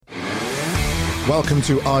Welcome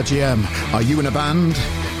to RGM. Are you in a band?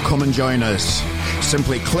 Come and join us.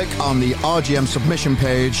 Simply click on the RGM submission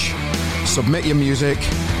page, submit your music,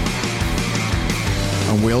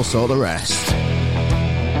 and we'll sort the rest.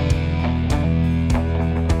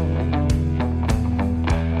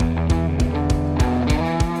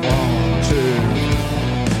 One, two.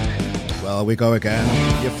 Well, we go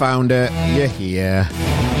again. You found it. You're here.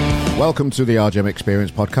 Welcome to the RGM Experience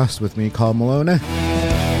podcast with me, Carl Maloney,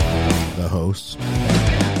 the host.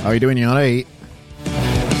 How are you doing? You all right?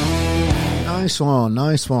 Nice one,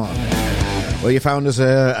 nice one. Well, you found us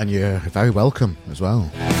here, and you're very welcome as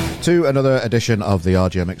well to another edition of the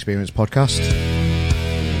RGM Experience podcast,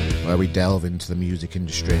 where we delve into the music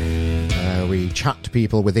industry. We chat to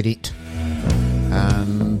people within it,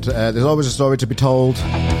 and there's always a story to be told.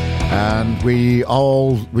 And we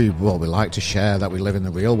like to share that we live in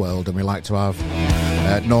the real world, and we like to have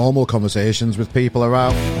normal conversations with people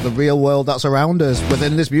around the real world that's around us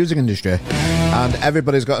within this music industry. And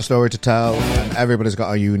everybody's got a story to tell, and everybody's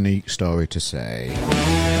got a unique story to say.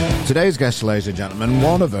 Today's guest, ladies and gentlemen,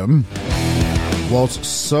 one of them was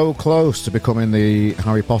so close to becoming the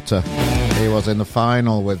Harry Potter. He was in the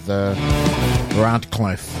final with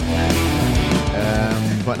Radcliffe.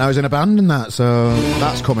 But now he's in a band in that, so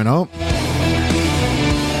that's coming up.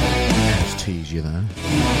 Just tease you there.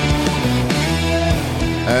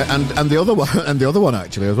 And the other one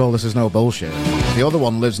actually as well. This is no bullshit. The other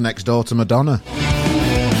one lives next door to Madonna.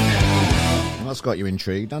 Well, that's got you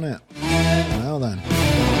intrigued, hasn't it? Well then.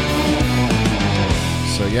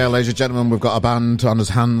 So yeah, ladies and gentlemen, we've got a band on his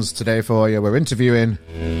hands today for you. We're interviewing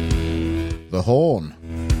The Horn.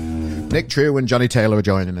 Nick True and Johnny Taylor are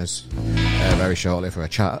joining us very shortly for a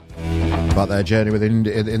chat about their journey within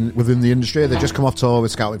the industry. They've just come off tour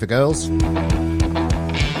with Scouting for Girls.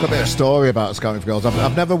 Got a bit of a story about Scouting for Girls.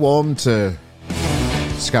 I've never warmed to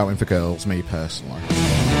Scouting for Girls, me personally.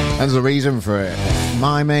 And there's a reason for it.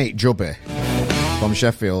 My mate Jubby from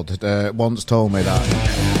Sheffield once told me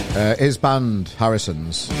that his band,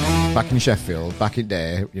 Harrison's, back in Sheffield, back in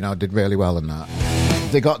day, did really well in that.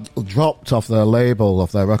 They got dropped off their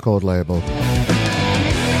record label.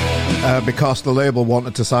 Because the label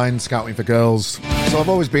wanted to sign Scouting for Girls. So I've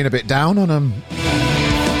always been a bit down on them.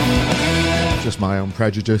 Just my own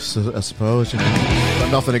prejudice, I suppose, But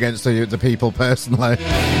nothing against the people personally.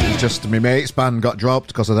 It's just my mate's band got dropped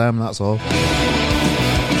because of them, that's all.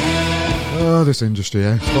 Oh, this industry,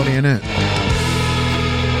 It's funny, innit?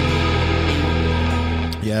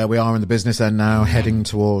 Yeah, we are in the business end now, heading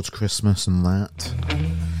towards Christmas and that.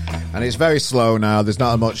 And it's very slow now. There's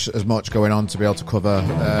not as much going on to be able to cover.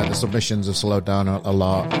 The submissions have slowed down a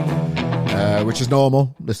lot, which is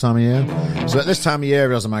normal this time of year. So at this time of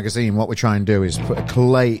year as a magazine, what we try and do is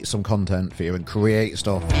collate some content for you and create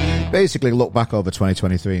stuff. Basically look back over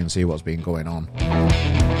 2023 and see what's been going on.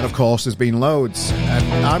 And of course, there's been loads.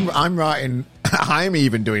 And I'm writing, I'm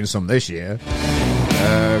even doing some this year.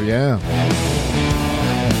 Yeah.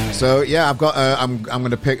 So yeah, I've got. I'm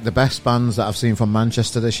going to pick the best bands that I've seen from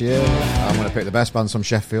Manchester this year. I'm going to pick the best bands from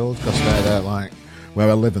Sheffield because they're like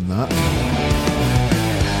where I live and that.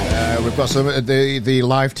 We've got some the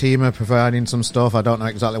live team are providing some stuff. I don't know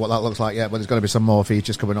exactly what that looks like yet, but there's going to be some more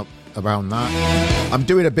features coming up around that. I'm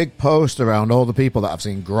doing a big post around all the people that I've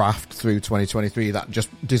seen graft through 2023 that just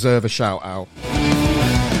deserve a shout out.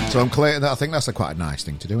 So I'm collating that. I think that's quite a nice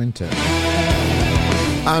thing to do, isn't it?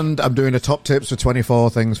 And I'm doing a top tips for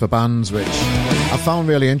 24 things for bands, which I found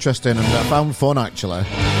really interesting and I found fun, actually.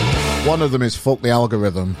 One of them is Fuck the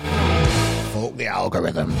Algorithm. Fuck the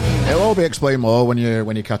Algorithm. It'll all be explained more when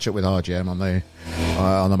you catch up with RGM on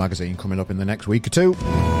the magazine coming up in the next week or two.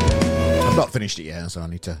 I've not finished it yet, so I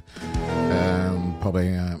need to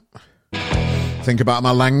probably think about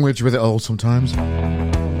my language with it all sometimes.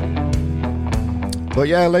 But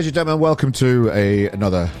yeah, ladies and gentlemen, welcome to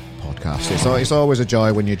another podcast. It's always a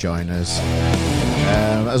joy when you join us.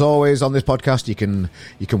 As always on this podcast, you can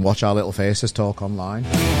watch our little faces talk online,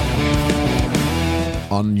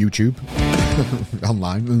 on YouTube,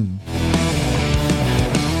 online,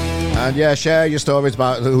 and yeah, share your stories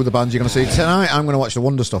about who the bands you're going to see tonight. I'm going to watch the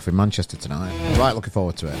Wonder Stuff in Manchester tonight. Right, looking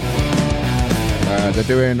forward to it. They're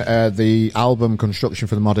doing the album Construction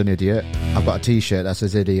for the Modern Idiot. I've got a t-shirt that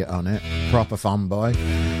says Idiot on it. Proper fanboy.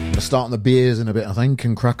 I'm starting the beers in a bit, I think,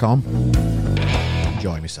 and crack on.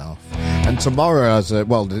 Enjoy myself. And tomorrow,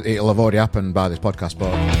 it'll have already happened by this podcast,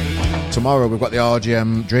 but tomorrow we've got the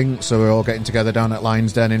RGM drink, so we're all getting together down at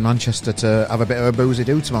Lions Den in Manchester to have a bit of a boozy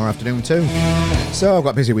do tomorrow afternoon too. So I've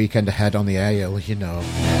got a busy weekend ahead on the ale,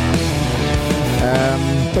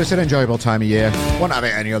 But it's an enjoyable time of year. Won't have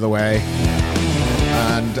it any other way.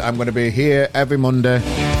 And I'm going to be here every Monday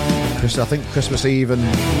I think Christmas Eve and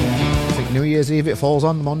I think New Year's Eve, it falls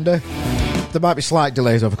on Monday. There might be slight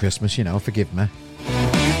delays over Christmas, forgive me.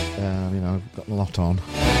 I've got a lot on.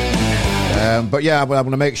 But yeah, I'm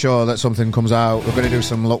going to make sure that something comes out. We're going to do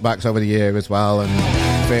some look backs over the year as well, and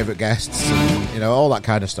favourite guests, and all that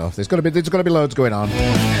kind of stuff. There's going to be loads going on.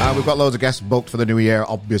 We've got loads of guests booked for the new year,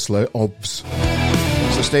 obviously.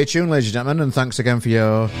 So stay tuned, ladies and gentlemen, and thanks again for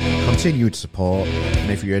your continued support.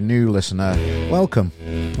 And if you're a new listener, welcome.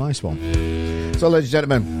 Nice one. So, ladies and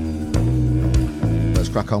gentlemen, let's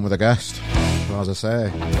crack on with a guest. So, as I say,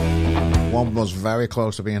 one was very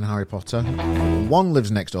close to being Harry Potter. One lives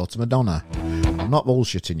next door to Madonna. I'm not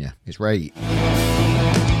bullshitting you. It's right.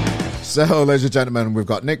 So, ladies and gentlemen, we've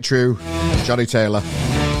got Nick True, Johnny Taylor,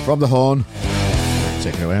 from The Horn.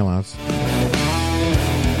 Take it away, lads.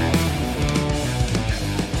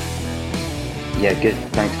 Yeah, good.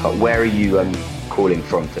 Thanks, Carl. Where are you calling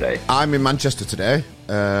from today? I'm in Manchester today.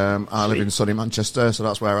 I live in sunny Manchester, so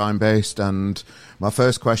that's where I'm based. And my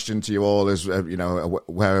first question to you all is,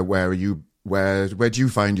 where are you? Where do you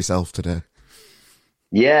find yourself today?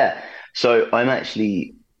 Yeah, so I'm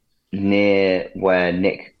actually near where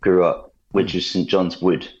Nick grew up, which is St John's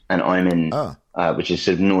Wood, and I'm in, which is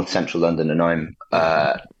sort of north central London, and I'm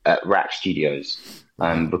at Rack Studios.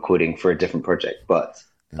 I'm recording for a different project, but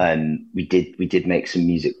we did make some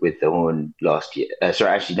music with The Horn last year. This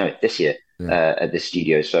year at this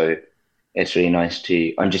studio. So it's really nice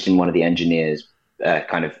to. I'm just in one of the engineers'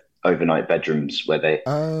 kind of overnight bedrooms where they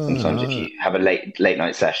sometimes if you have a late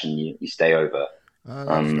night session, you stay over.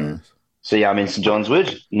 Nice. So yeah, I'm in St John's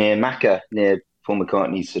Wood near Macca, near Paul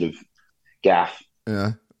McCartney's sort of gaff.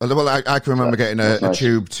 Yeah. Well, I can remember getting a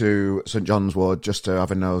tube to St John's Wood just to have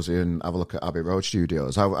a nosy and have a look at Abbey Road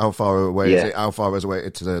Studios. How far away is it? How far is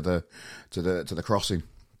it to the crossing?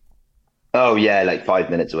 Oh yeah, like 5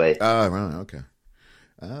 minutes away. Oh right, okay.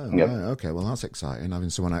 Oh yep. Right, okay. Well, that's exciting.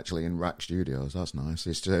 Having someone actually in Rack Studios, that's nice.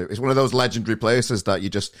 It's one of those legendary places that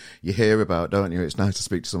you hear about, don't you? It's nice to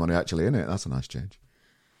speak to someone who's actually in it. That's a nice change.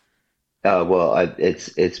 Oh well,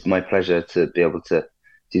 it's my pleasure to be able to.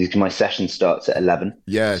 Because my session starts at 11.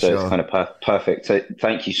 Yeah, so sure. It's kind of perfect. So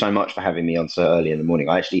thank you so much for having me on so early in the morning.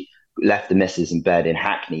 I actually left the missus in bed in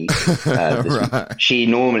Hackney. Right. She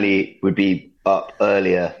normally would be up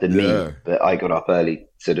earlier than me, but I got up early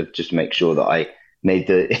sort of just to make sure that I made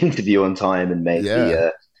the interview on time and made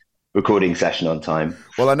the recording session on time.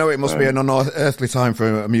 Well, I know it must be an unearthly time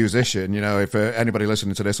for a musician. If anybody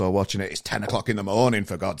listening to this or watching it, it's 10 o'clock in the morning,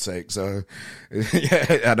 for God's sake. So,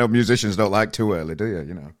 yeah, I know musicians don't like too early, do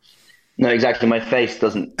you? No, exactly. My face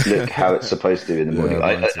doesn't look how it's supposed to in the morning.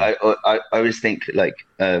 I always think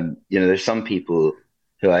there's some people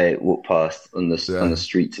who I walk past on the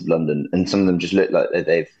streets of London, and some of them just look like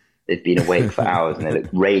they've been awake for hours and they look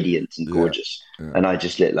radiant and gorgeous, and I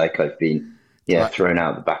just look like I've been. Yeah, thrown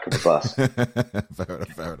out the back of the bus.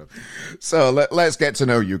 Fair enough. So let's get to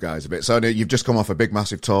know you guys a bit. So you've just come off a big,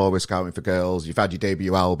 massive tour with Scouting for Girls. You've had your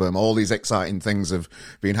debut album. All these exciting things have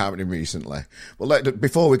been happening recently. Well,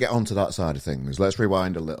 before we get onto that side of things, let's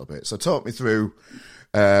rewind a little bit. So talk me through,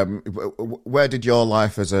 where did your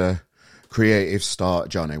life as a creative start,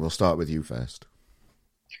 Johnny? We'll start with you first.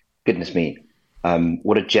 Goodness me.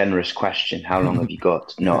 What a generous question. How long have you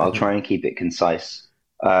got? No, I'll try and keep it concise.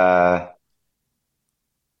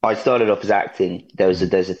 I started off as acting. There's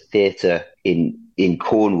a theatre in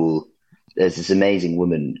Cornwall. There's this amazing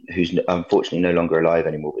woman who's unfortunately no longer alive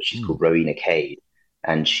anymore, but she's called Rowena Cade,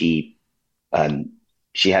 and she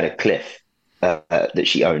had a cliff that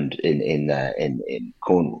she owned in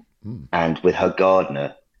Cornwall, and with her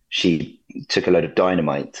gardener, she took a load of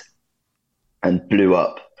dynamite and blew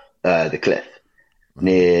up the cliff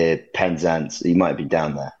near Penzance. You might have been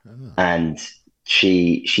down there, and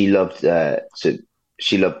she loved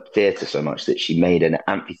She loved theatre so much that she made an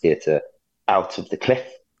amphitheatre out of the cliff.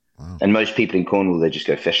 Wow. And most people in Cornwall, they just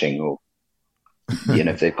go fishing or,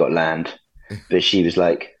 if they've got land. But she was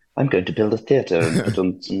like, I'm going to build a theatre and put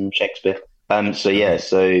on some Shakespeare.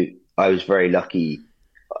 So I was very lucky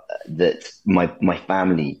that my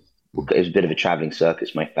family, it was a bit of a travelling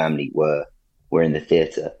circus. My family were in the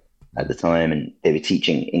theatre at the time, and they were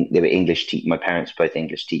teaching. They were English. My parents were both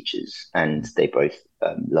English teachers, and they both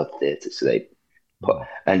loved theatre. So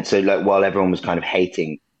while everyone was kind of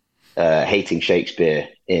hating Shakespeare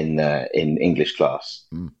in English class,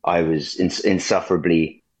 I was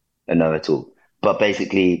insufferably a know-it-all. But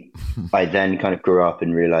basically, I then kind of grew up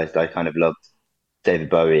and realized I kind of loved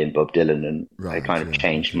David Bowie and Bob Dylan, and I kind of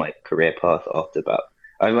changed my career path after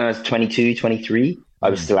when I was 22, 23,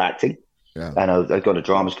 I was still acting. Yeah. And I got to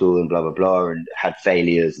drama school and blah, blah, blah, and had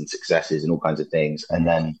failures and successes and all kinds of things. And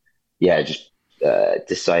then, just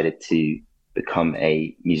decided to become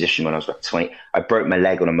a musician when I was about 20. I broke my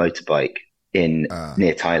leg on a motorbike in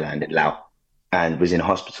near Thailand in Laos, and was in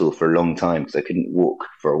hospital for a long time because I couldn't walk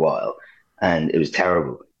for a while, and it was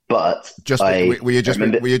terrible. But were you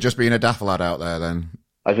just being a daft lad out there then?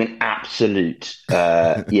 I've been absolute, C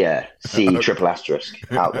triple asterisk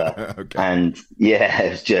out there. Okay. And yeah,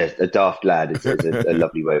 it was just a daft lad. It's a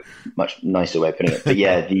lovely way, much nicer way of putting it. But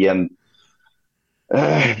yeah, I had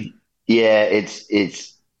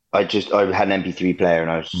an MP3 player,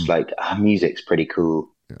 and I was just like, music's pretty cool.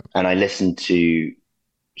 Yeah. And I listened to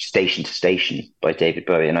Station to Station by David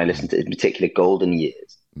Bowie, and I listened to, in particular, Golden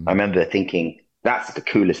Years. I remember thinking, that's the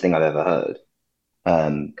coolest thing I've ever heard.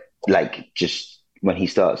 Like, just when he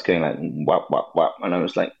starts going like wap wap wap, and I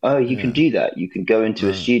was like, oh, you can do that. You can go into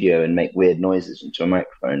a studio and make weird noises into a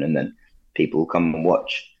microphone, and then people will come and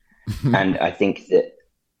watch. And I think that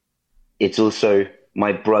it's also,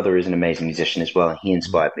 my brother is an amazing musician as well, and he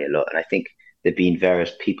inspired me a lot. And I think there've been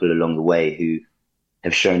various people along the way who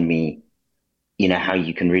have shown me, how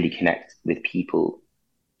you can really connect with people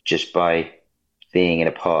just by being in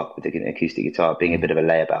a park with an acoustic guitar, being a bit of a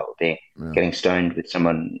layabout, getting stoned with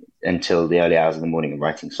someone until the early hours of the morning and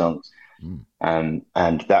writing songs. And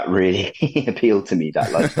that really appealed to me,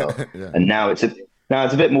 that lifestyle. And now it's a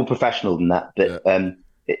bit more professional than that, but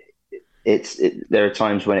there are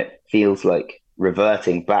times when it feels like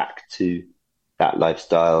reverting back to that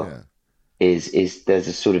lifestyle is there's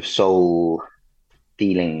a sort of soul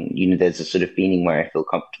feeling, there's a sort of feeling where I feel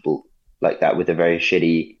comfortable like that, with a very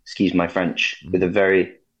shitty, excuse my French, with a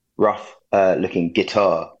very rough looking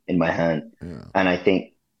guitar in my hand. And I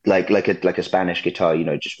think like a Spanish guitar,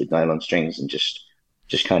 just with nylon strings, and just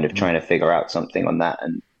kind of trying to figure out something on that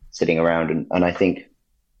and sitting around. And I think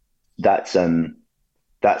that's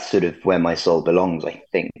sort of where my soul belongs, I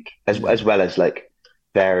think, as well as like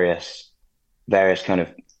various kind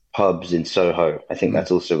of pubs in Soho. I think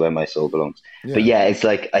that's also where my soul belongs. But yeah, it's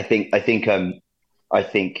like, I think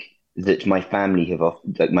that my family have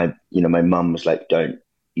often, like my mum was like, don't,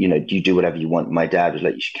 you do whatever you want. My dad was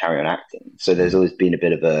like, you should carry on acting. So there's always been a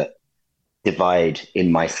bit of a divide in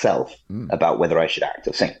myself about whether I should act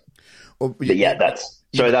or sing. But yeah, that's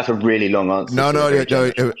a really long answer.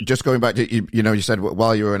 No, just going back to, you said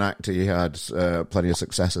while you were an actor, you had plenty of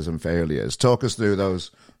successes and failures. Talk us through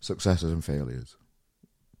those successes and failures.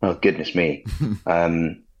 Oh, goodness me.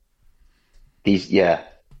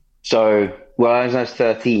 So, as I was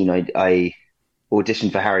 13, I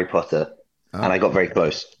auditioned for Harry Potter, and I got very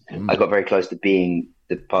close. I got very close to being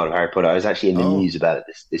the part of Harry Potter. I was actually in the news about it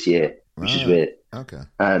this year, which is weird. Okay.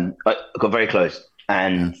 I got very close,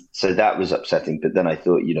 and so that was upsetting. But then I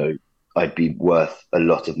thought, I'd be worth a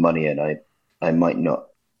lot of money, and I might not.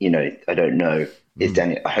 I don't know.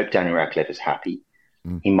 I hope Daniel Radcliffe is happy.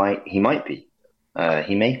 He might be.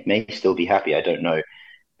 He may still be happy. I don't know.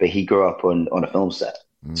 But he grew up on a film set.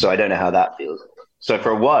 So I don't know how that feels. So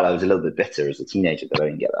for a while, I was a little bit bitter as a teenager that I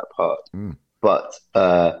didn't get that part. But,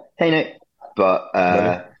 hey, Nick. But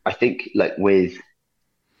I think like and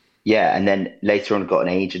then later on got an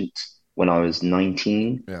agent when I was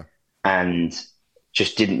 19 and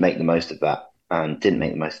just didn't make the most of that.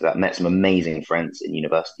 Met some amazing friends in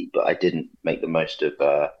university, but I didn't make the most of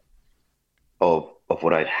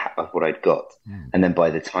what I'd got. And then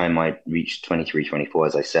by the time I reached 23, 24,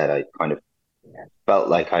 as I said, I kind of felt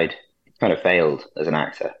like I'd kind of failed as an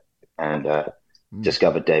actor, and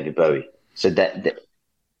discovered David Bowie. So that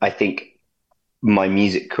I think my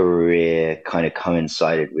music career kind of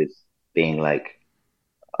coincided with being like,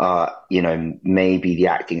 maybe the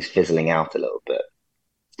acting's fizzling out a little bit.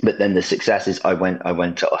 But then the successes, I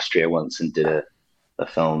went to Austria once and did a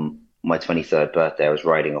film. My 23rd birthday, I was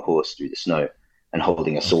riding a horse through the snow and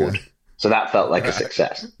holding a sword. Okay. So that felt like a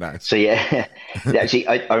success. Nice. So yeah, actually,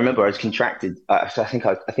 I remember I was contracted. I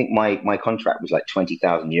think my contract was like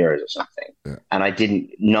 20,000 euros or something, and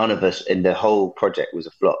none of us in the whole project was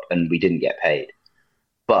a flop, and we didn't get paid.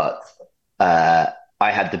 But I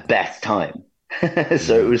had the best time,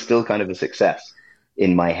 so it was still kind of a success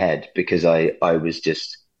in my head because I was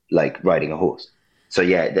just like riding a horse. So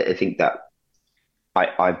yeah, I think that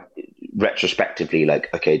I retrospectively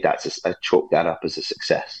like, okay, I chalk that up as a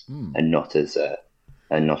success and not as a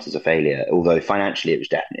failure. Although financially, it was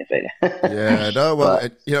definitely a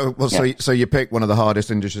failure. So you picked one of the hardest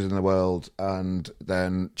industries in the world and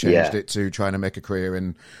then changed it to trying to make a career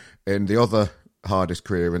in the other hardest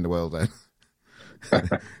career in the world. Then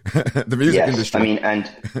the music industry. I mean, and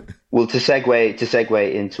well, to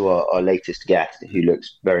segue into our latest guest, who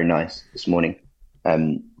looks very nice this morning.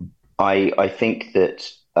 I think that,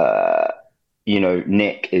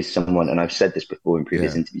 Nick is someone, and I've said this before in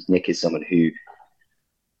previous interviews, Nick is someone who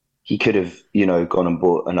he could have, gone and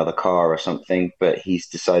bought another car or something, but he's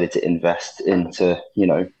decided to invest into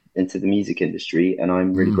the music industry, and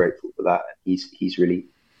I'm really grateful for that. He's really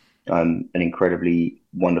an incredibly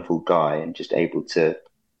wonderful guy, and just able to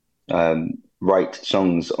write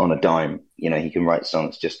songs on a dime. He can write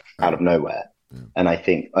songs just out of nowhere. And I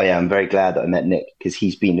think, I'm very glad that I met Nick, because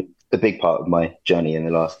he's been a big part of my journey in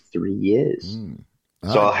the last 3 years.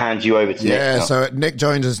 So I'll hand you over to Nick. Yeah, so Nick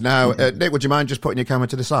joins us now. Nick, would you mind just putting your camera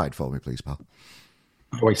to the side for me, please, pal?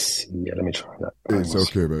 Oh, I see. Yeah, let me try that. It's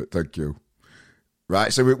okay, mate. Thank you.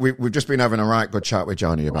 Right, so we've just been having a right good chat with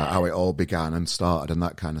Johnny about how it all began and started and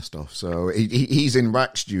that kind of stuff. So he's in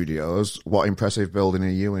Rack Studios. What impressive building are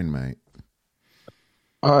you in, mate?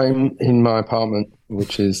 I'm in my apartment,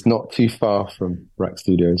 which is not too far from Rack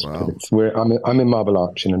Studios. Wow. But I'm in Marble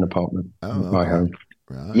Arch in an apartment, my home.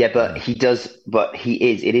 Right. Yeah, but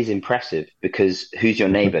it is impressive, because who's your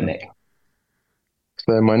neighbor, Nick?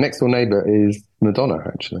 So my next door neighbor is Madonna,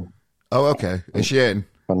 actually. Oh, okay. Is she in?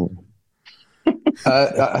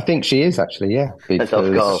 I think she is, actually, yeah.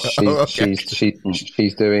 Because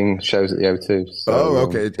she's doing shows at the O2. So,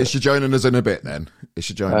 okay. Is she joining us in a bit then? Is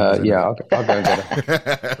she joining us? Yeah, I'll go and get her.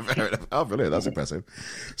 Fair enough. Oh, brilliant. That's impressive.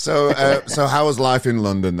 So how was life in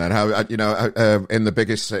London then? How, in the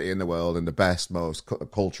biggest city in the world, in the best, most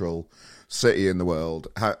cultural city in the world,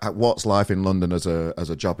 what's life in London as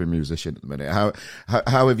a jobbing musician at the minute?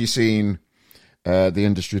 How have you seen the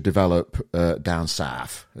industry develop down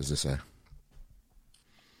south, as they say?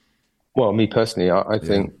 Well, me personally, I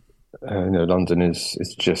think London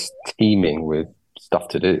is just teeming with stuff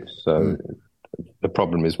to do. So the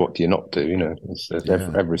problem is, what do you not do?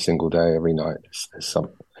 Every single day, every night,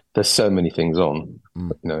 there's so many things on.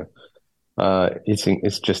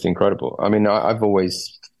 It's just incredible. I mean, I've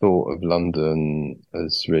always thought of London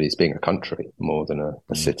as being a country more than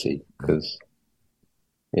a city, because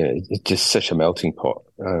it's just such a melting pot.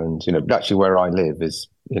 And actually, where I live is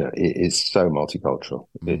it is so multicultural.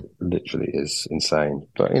 It literally is insane,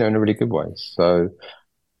 but in a really good way. So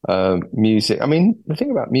music. I mean, the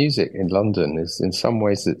thing about music in London is, in some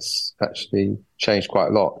ways, it's actually changed quite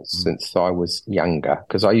a lot since I was younger,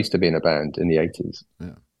 because I used to be in a band in the 80s.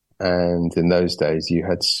 Yeah. And in those days, you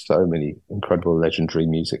had so many incredible, legendary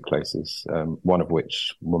music places. One of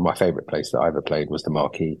which, my favourite place that I ever played was the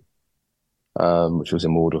Marquee, which was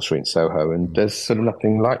in Wardour Street in Soho. And there's sort of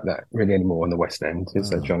nothing like that really anymore on the West End, is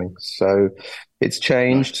there, Johnny? So it's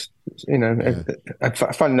changed.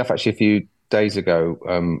 Funny enough, actually, a few days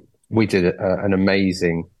ago, we did an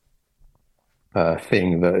amazing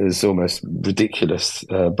thing that is almost ridiculous,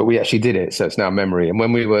 but we actually did it, so it's now memory. And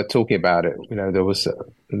when we were talking about it, there was a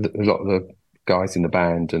lot of the guys in the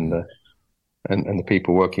band and the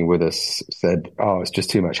people working with us said, "Oh, it's just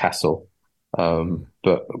too much hassle."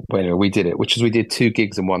 But we did it, we did 2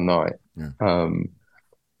 gigs in one night.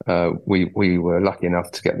 We were lucky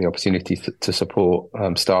enough to get the opportunity to support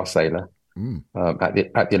Star Sailor at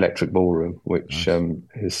the Electric Ballroom, which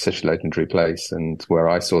is such a legendary place, and where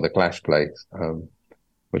I saw the Clash play,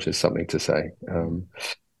 which is something to say.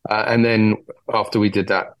 And then after we did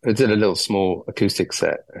that, I did a little small acoustic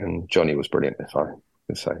set, and Johnny was brilliant, if I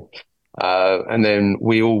can say. And then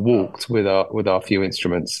we all walked with our few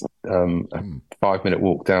instruments, a 5-minute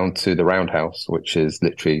walk down to the Roundhouse, which is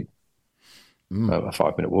literally a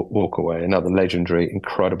 5-minute walk away. Another legendary,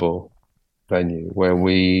 incredible venue where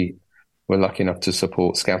we were lucky enough to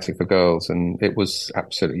support Scouting for Girls, and it was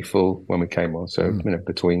absolutely full when we came on. So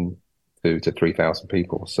between 2,000 to 3,000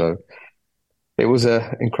 people. So it was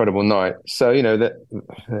an incredible night. So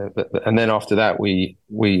and then after that we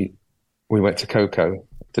went to Coco.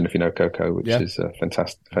 I don't know if you know Coco, which is a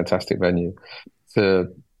fantastic venue to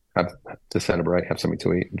celebrate, have something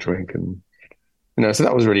to eat and drink, and so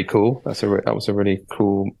that was really cool. That was a really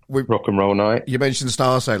cool rock and roll night. You mentioned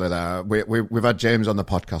Star Sailor there. We've had James on the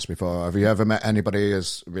podcast before. Have you ever met anybody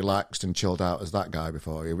as relaxed and chilled out as that guy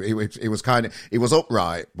before? He was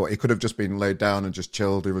upright, but he could have just been laid down and just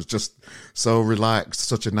chilled. He was just so relaxed,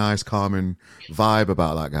 such a nice, calming vibe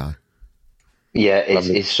about that guy. Yeah,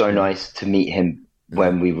 it's so nice to meet him.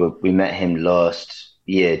 When we met him last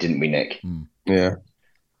year, didn't we, Nick? Yeah.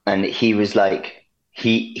 And he was like,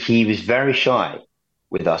 he was very shy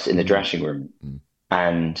with us in the dressing room.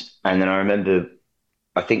 And then I remember,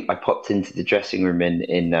 I think I popped into the dressing room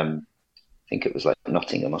in I think it was like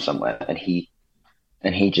Nottingham or somewhere. And he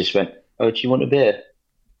just went, "Oh, do you want a beer?"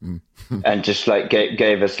 And just like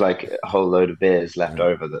gave us like a whole load of beers left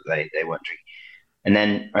over that they weren't drinking. And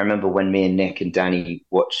then I remember when me and Nick and Danny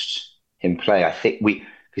watched him play, I think we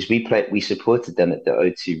supported them at the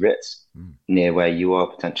O2 Ritz near where you are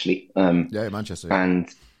potentially. Manchester. Yeah.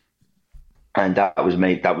 and that was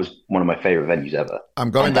made. That was one of my favorite venues ever.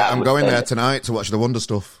 I'm going And there. that I'm was- going there tonight to watch the Wonder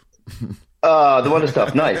Stuff. Oh, the Wonder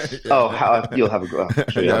Stuff, nice. Yeah. Oh, you'll have a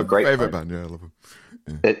great favorite time. band. Yeah, I love them.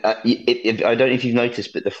 I don't know if you've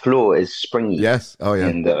noticed, but the floor is springy. Yes. Oh yeah.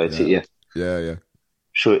 In the O2, yeah. Yeah.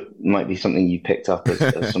 Sure, it might be something you picked up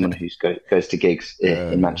as someone who goes to gigs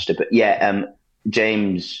in Manchester. But yeah,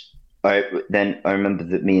 James, I remember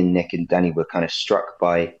that me and Nick and Danny were kind of struck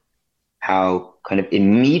by how kind of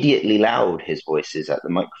immediately loud his voice is at the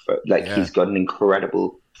microphone. Like he's got an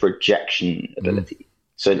incredible projection ability.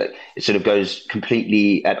 So like it sort of goes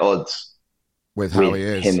completely at odds with how he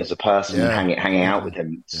is, him as a person, hanging out with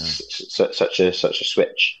him. Such a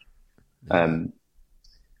switch.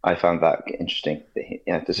 I found that interesting.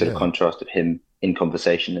 The sort of contrast of him in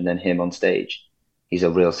conversation and then him on stage. He's a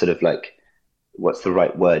real sort of like, what's the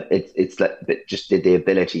right word? It's like just the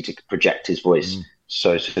ability to project his voice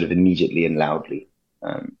so sort of immediately and loudly.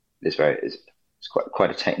 It's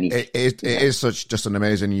quite a technique. It is such just an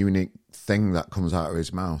amazing, unique thing that comes out of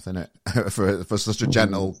his mouth, isn't it? for such a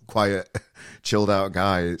gentle, quiet, chilled out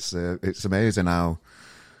guy, it's amazing how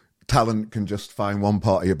talent can just find one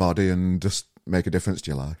part of your body and just make a difference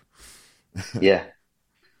to your life. Yeah,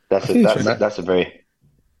 that's a very.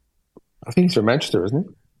 I think he's from Manchester, isn't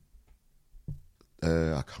he?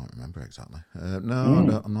 I can't remember exactly.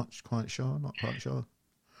 No, I'm not quite sure.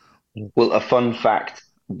 Well, a fun fact.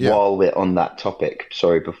 While we're on that topic,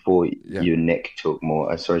 sorry, before you and Nick talk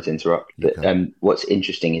more, sorry to interrupt, but what's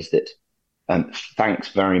interesting is that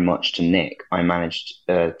thanks very much to Nick, I managed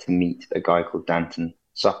to meet a guy called Danton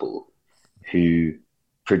Supple, who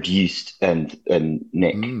produced and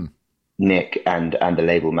Nick and the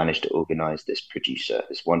label managed to organize this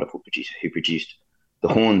wonderful producer who produced the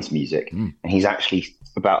Horns music, and he's actually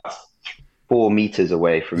about 4 meters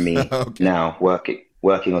away from me now,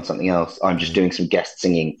 working on something else. I'm just doing some guest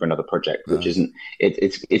singing for another project, which isn't.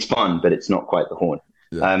 It's fun, but it's not quite the Horn.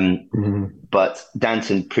 But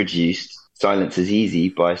Danton produced "Silence Is Easy"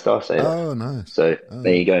 by Starsailor. Oh, nice. So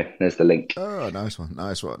there you go. There's the link. Oh, nice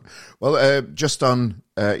one. Well, just on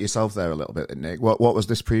yourself there a little bit, Nick. What was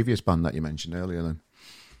this previous band that you mentioned earlier then?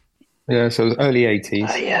 Yeah, so it was early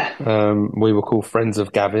 80s. We were called Friends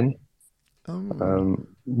of Gavin.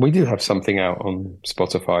 We do have something out on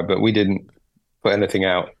Spotify, but we didn't put anything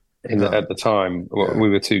out at the time. We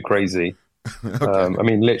were too crazy. I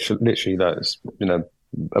mean, literally, that's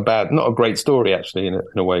not a great story actually in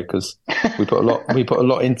a way, because we put a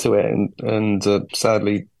lot into it and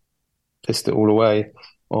sadly pissed it all away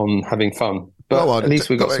on having fun. But at least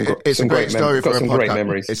we got some great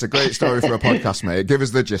memories. It's a great story for a podcast, mate. Give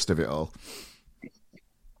us the gist of it all.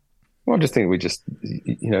 Well, I just think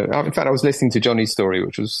in fact, I was listening to Johnny's story,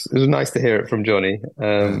 it was nice to hear it from Johnny.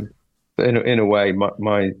 In a way,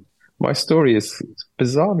 my story is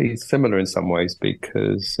bizarrely similar in some ways,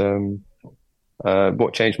 because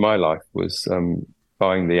what changed my life was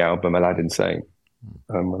buying the album Aladdin Sane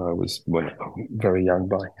when I was very young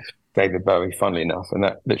by David Bowie, funnily enough, and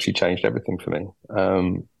that literally changed everything for me.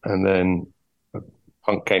 And then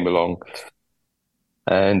punk came along,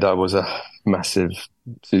 and I was a massive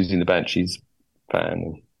Susie and the Banshees fan,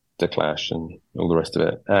 and The Clash, and all the rest of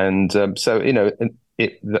it. And so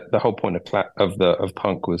the whole point of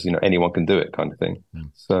punk was anyone can do it kind of thing.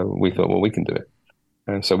 So we thought, well, we can do it,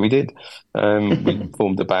 and so we did. We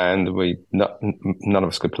formed a band. None of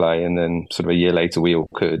us could play, and then sort of a year later, we all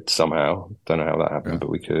could somehow. Don't know how that happened, but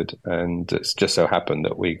we could. And it's just so happened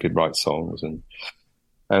that we could write songs,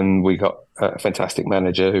 and we got a fantastic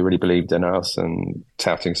manager who really believed in us and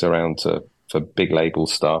touting us around for big label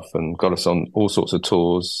stuff, and got us on all sorts of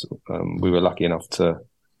tours. We were lucky enough to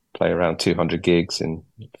play around 200 gigs in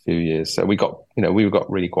a few years. So we got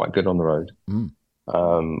really quite good on the road.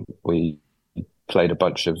 We played a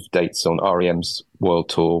bunch of dates on REM's world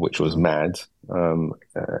tour, which was mad. We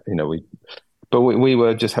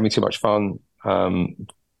were just having too much fun. A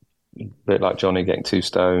bit like Johnny, getting too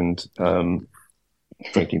stoned,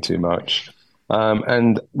 drinking too much.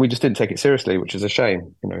 And we just didn't take it seriously, which is a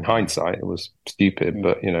shame. In hindsight, it was stupid,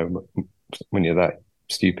 but when you're that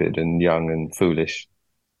stupid and young and foolish,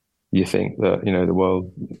 you think that the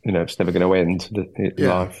world it's never going to end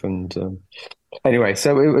life. And anyway,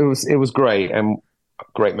 so it was great, and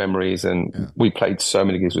great memories, and we played so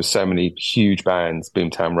many gigs with so many huge bands.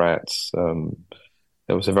 Boomtown Rats.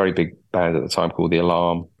 There was a very big band at the time called The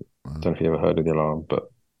Alarm. I don't know if you ever heard of The Alarm, but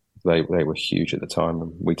they were huge at the time,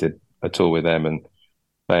 and we did a tour with them, and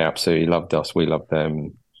they absolutely loved us. We loved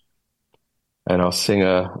them. And our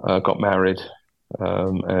singer got married,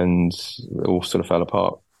 and it all sort of fell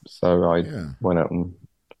apart. So I went out and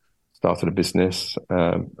started a business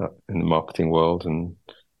in the marketing world, and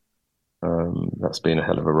That's been a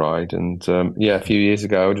hell of a ride. And yeah, a few years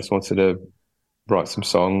ago, I just wanted to write some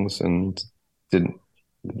songs and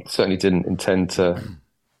certainly didn't intend to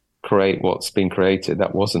create what's been created.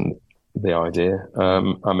 That wasn't the idea.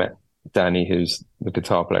 I met Danny, who's the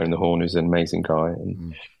guitar player and the horn, who's an amazing guy,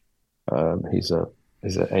 and he's an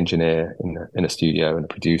engineer in a studio and a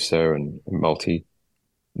producer and multi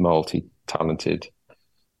talented,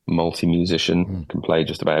 multi musician, can play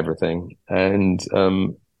just about everything. And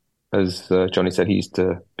as Johnny said, he used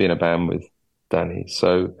to be in a band with Danny,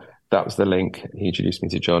 so that was the link. He introduced me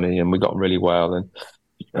to Johnny, and we got really well.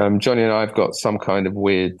 And Johnny and I have got some kind of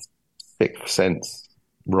weird sixth sense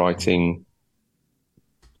writing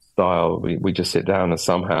style. We just sit down and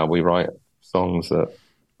somehow we write songs that,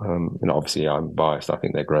 obviously I'm biased. I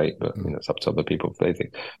think they're great, but it's up to other people if they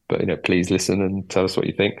think. But please listen and tell us what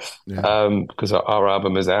you think. Because our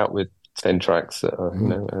album is out with 10 tracks,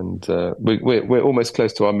 and we're almost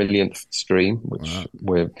close to our millionth stream, which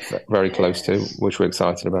we're very close to, which we're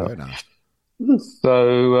excited about. Very nice.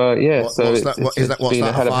 So it's been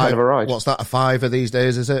a hell of a ride. What's that, a fiver these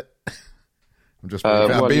days? Is it? I'm just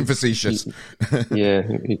being facetious. Yeah,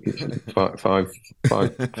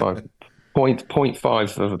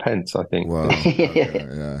 0.5 of a pence, I think. Wow.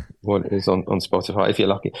 Yeah. What is on Spotify, if you're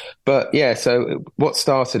lucky. But yeah, so what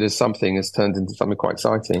started as something has turned into something quite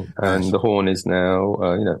exciting. And the Horn is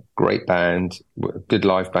now, great band, good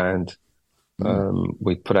live band.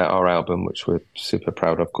 We put out our album, which we're super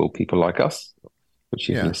proud of, called People Like Us, which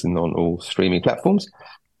you can listen on all streaming platforms.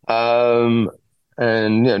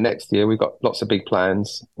 And next year we've got lots of big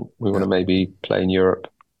plans. We want to maybe play in Europe.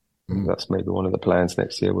 That's maybe one of the plans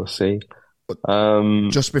next year. We'll see.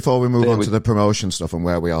 Just before we move on to the promotion stuff and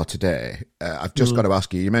where we are today, I've just got to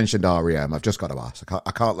ask you. You mentioned REM. I've just got to ask.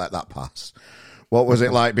 I can't let that pass. What was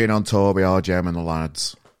it like being on tour with RGM and the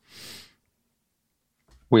lads?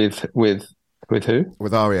 With who?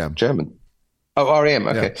 With REM. German. Oh, REM.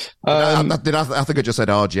 Okay. I think I just said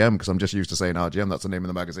RGM because I'm just used to saying RGM. That's the name of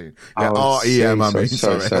the magazine. Yeah, REM.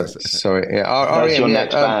 Sorry. Yeah, That's your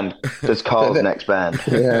next band. That's Carl's next band.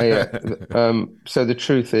 Yeah. So the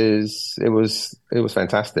truth is, it was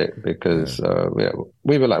fantastic because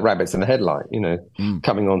we were like rabbits in the headlight.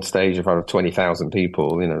 Coming on stage in front of 20,000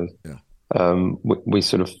 people. We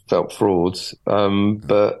sort of felt frauds,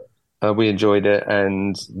 but we enjoyed it,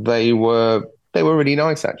 and they were really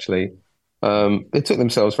nice actually. They took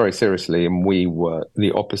themselves very seriously, and we were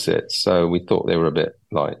the opposite. So we thought they were a bit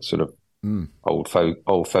like sort of old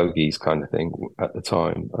fogies kind of thing at the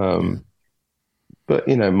time. But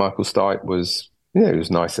Michael Stipe was, he was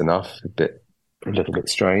nice enough, a little bit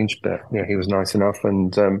strange, but he was nice enough.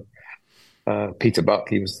 And Peter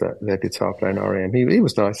Buckley was their guitar player in REM. He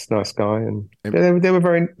was nice guy, and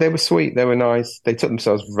they were sweet. They were nice. They took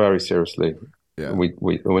themselves very seriously. Yeah,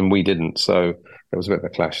 we didn't. So there was a bit of a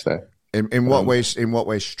clash there. In what ways? In what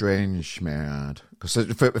way strange, may I add? Because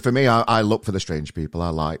for me, I look for the strange people. I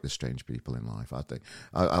like the strange people in life. I think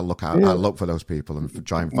I look for those people and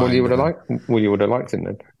try and find. Well, you would have liked him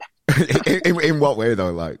then. in what way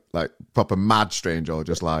though? Like proper mad strange, or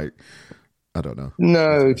just like I don't know.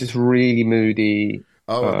 No, just really moody.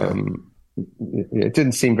 Oh, okay. It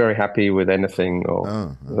didn't seem very happy with anything,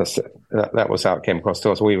 or that was how it came across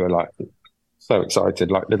to us. We were like so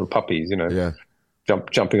excited, like little puppies, Yeah.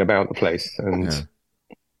 Jumping about the place, and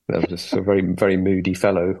there was just a very, very moody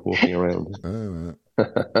fellow walking around.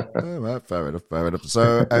 Right. Fair enough.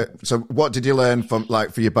 So what did you learn from,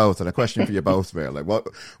 like, for you both? And a question for you both, really.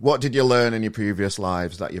 What did you learn in your previous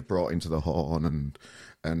lives that you've brought into the Horn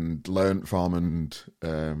and learned from and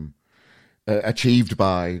achieved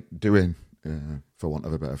by doing, for want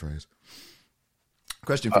of a better phrase?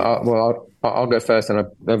 Question for you. Well, I'll go first, and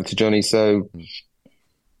over to Johnny. So.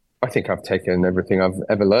 I think I've taken everything I've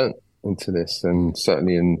ever learned into this, and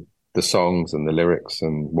certainly in the songs and the lyrics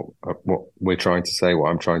and what we're trying to say,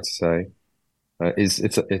 what I'm trying to say, it's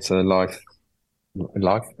a lifetime.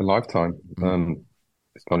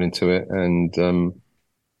 It's gone into it, and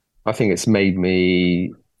I think it's made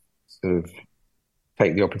me sort of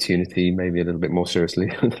take the opportunity maybe a little bit more seriously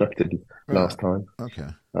than I did last time. Okay.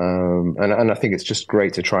 And I think it's just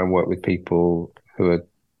great to try and work with people who are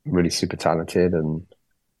really super talented and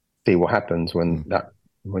see what happens when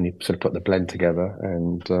you sort of put the blend together,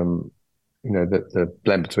 and the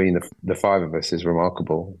blend between the five of us is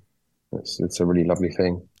remarkable. It's a really lovely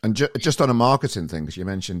thing. And just on a marketing thing, because you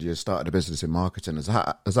mentioned you started a business in marketing, has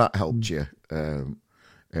that helped you in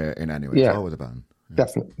any way as well with the band? Yeah.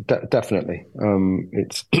 Definitely.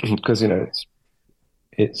 It's because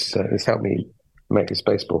it's helped me make this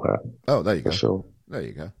baseball hat. Oh, there you go. Sure. There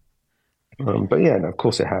you go. But yeah, no, of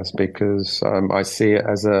course it has, because I see it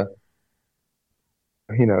as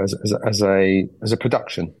as a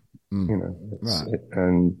production, Right.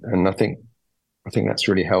 and I think that's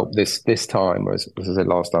really helped this time. As I said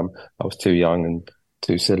last time, I was too young and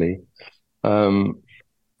too silly.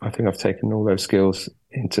 I think I've taken all those skills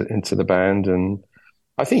into the band, and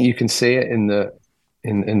I think you can see it in the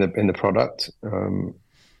product.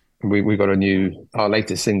 We got our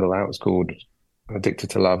latest single out. It's called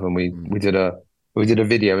 "Addicted to Love," and we did a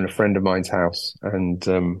video in a friend of mine's house, and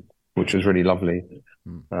which was really lovely.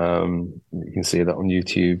 You can see that on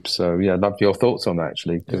YouTube. So yeah, I'd love your thoughts on that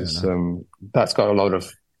actually, because that's got a lot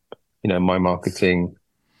of my marketing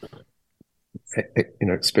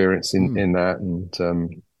experience in that,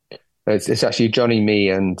 and it's actually Johnny, me,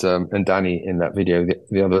 and Danny in that video.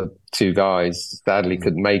 The other two guys sadly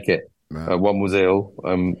couldn't make it. Right. One was ill.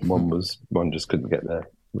 One just couldn't get there,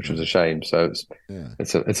 which was a shame. So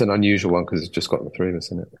it's an unusual one because it's just got the three of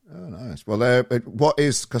us in it. Oh, nice. Well,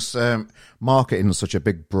 because marketing is such a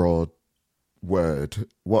big, broad word.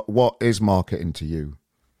 What is marketing to you?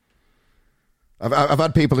 I've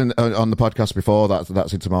had people on the podcast before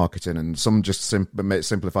that's into marketing, and some just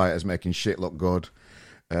simplify it as making shit look good.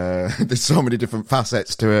 There's so many different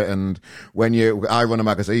facets to it, and I run a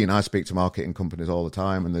magazine, I speak to marketing companies all the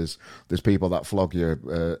time, and there's people that flog you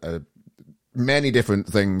many different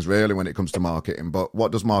things really when it comes to marketing. But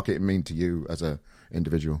what does marketing mean to you as a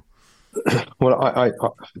individual? Well, I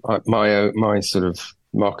my sort of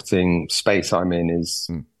marketing space I'm in is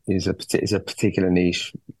a particular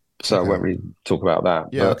niche, so I won't really talk about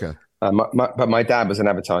that. Yeah, but, okay. But my dad was an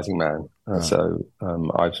advertising man, so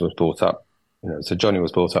I was brought up. So Johnny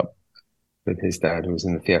was brought up with his dad, who was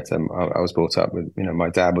in the theatre. I was brought up with,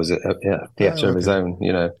 my dad was a theatre of his own,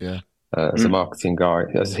 as a marketing guy.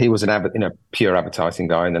 He was an pure advertising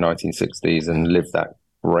guy in the 1960s and lived that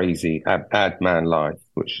crazy ad man life,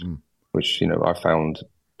 which I found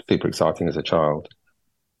super exciting as a child.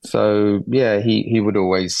 So yeah, he would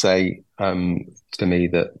always say to me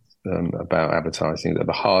that about advertising, that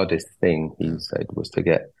the hardest thing, he said, was to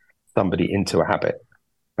get somebody into a habit.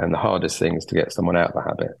 And the hardest thing is to get someone out of the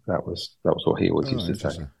habit. That was what he always used to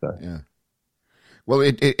say. So. Yeah. Well,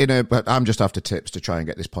 I'm just after tips to try and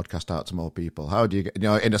get this podcast out to more people. How do you get,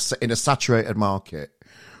 in a saturated market,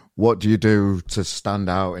 what do you do to stand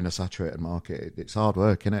out in a saturated market? It's hard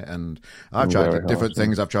work, isn't it? And I've tried different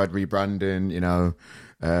things. I've tried rebranding,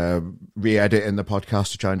 re-editing the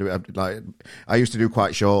podcast to try and do it. Like, I used to do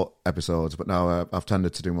quite short episodes, but now I've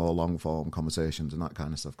tended to do more long form conversations and that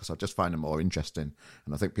kind of stuff, because I just find them more interesting,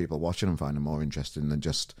 and I think people watching them find them more interesting than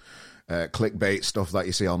just clickbait stuff that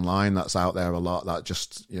you see online that's out there a lot, that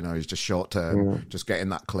just is just short term, just getting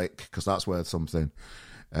that click because that's worth something.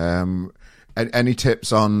 Any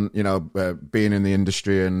tips on being in the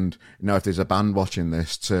industry, and if there's a band watching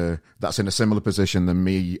this that's in a similar position than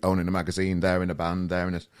me, owning a magazine, they're in a band, they're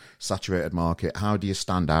in a saturated market, how do you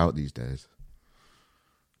stand out these days?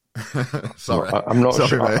 Sorry, I'm not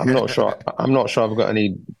sure. I'm not sure I've got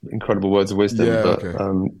any incredible words of wisdom, but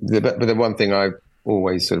the one thing I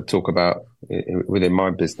always sort of talk about within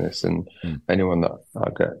my business, and anyone that I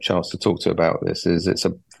get a chance to talk to about this, is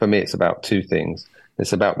for me it's about two things.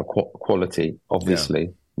 It's about the quality,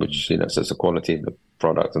 obviously, which, so it's the quality of the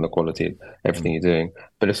product and the quality of everything you're doing,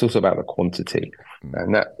 but it's also about the quantity.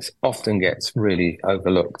 And that often gets really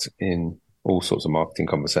overlooked in all sorts of marketing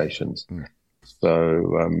conversations.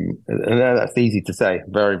 So, and that's easy to say,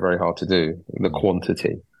 very, very hard to do, the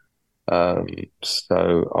quantity.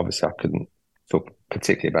 So obviously I couldn't talk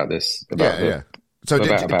particularly about this, So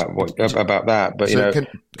about that, but so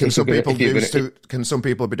can some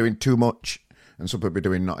people be doing too much and some people be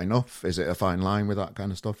doing not enough? Is it a fine line with that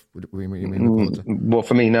kind of stuff? Well,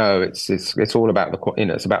 for me, no. It's all about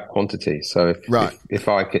it's about quantity. So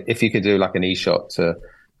if you could do like an e-shot to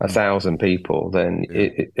 1,000 people, then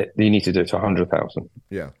you need to do it to 100,000.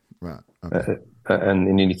 Yeah, right. Okay.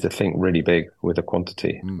 And you need to think really big with the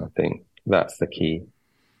quantity. I think that's the key,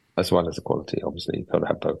 as well as the quality. Obviously, you've got to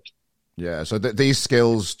have both. Yeah. So these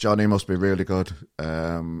skills, Johnny, must be really good,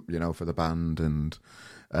 for the band. And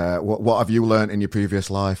what have you learned in your previous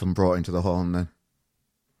life and brought into the home then?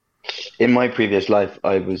 In my previous life,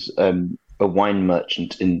 I was a wine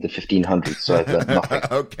merchant in the 1500s, so I've learned nothing.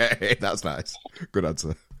 Okay, that's nice. Good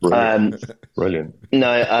answer. Brilliant. No,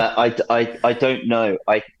 I don't know.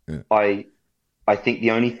 I think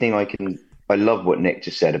the only thing I love what Nick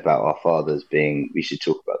just said about our fathers being, we should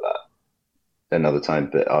talk about that another time,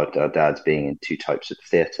 but our dads being in two types of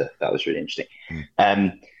theatre. That was really interesting.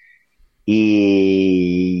 I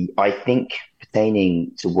think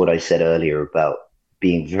pertaining to what I said earlier about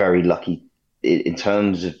being very lucky in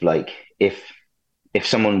terms of like, if if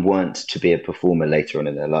someone wants to be a performer later on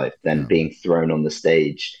in their life, then being thrown on the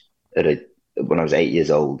stage when I was 8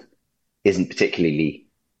 years old isn't particularly,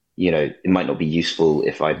 it might not be useful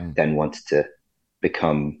if I then wanted to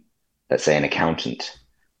become, let's say, an accountant.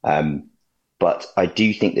 But I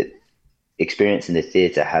do think that experience in the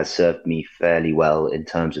theatre has served me fairly well in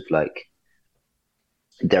terms of like,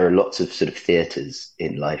 there are lots of sort of theatres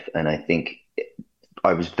in life. And I think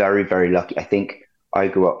I was very, very lucky. I think I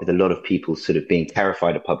grew up with a lot of people sort of being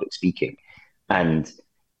terrified of public speaking. And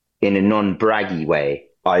in a non-braggy way,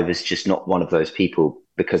 I was just not one of those people,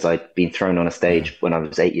 because I'd been thrown on a stage when I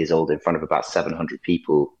was 8 years old in front of about 700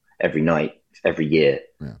 people every night, every year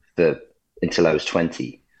until I was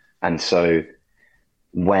 20. And so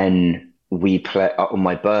when we play on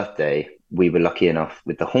my birthday, we were lucky enough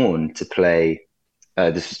with the Horn to play.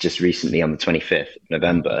 This was just recently on the 25th of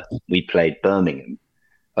November. We played Birmingham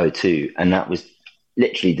O2, and that was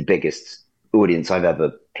literally the biggest audience I've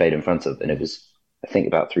ever played in front of. And it was, I think,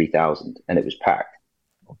 about 3,000, and it was packed.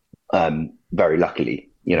 Very luckily,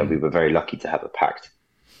 we were very lucky to have a packed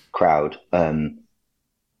crowd.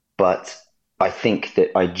 But I think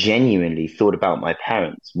that I genuinely thought about my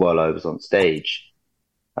parents while I was on stage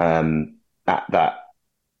on that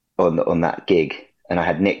gig, and I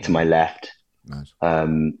had Nick to my left, nice.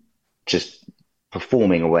 Just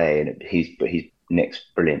performing away, and Nick's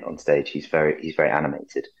brilliant on stage. He's very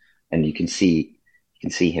animated, and you can see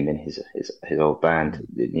him in his old band,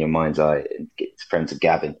 Mind's Eye, and Friends of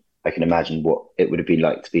Gavin. I can imagine what it would have been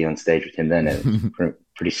like to be on stage with him then. It was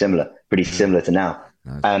pretty similar to now.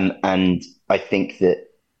 Nice. And I think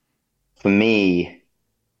that for me,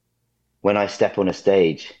 when I step on a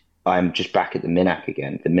stage, I'm just back at the Minack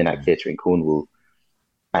again, the Minack Theatre in Cornwall.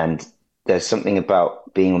 And there's something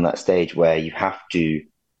about being on that stage where you can't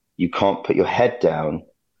put your head down.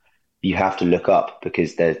 You have to look up,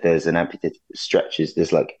 because there's an amphitheatre that stretches.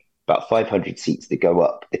 There's like about 500 seats that go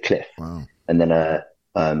up the cliff. Wow. And then a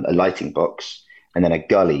lighting box, and then a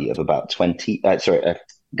gully of about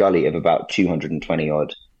 220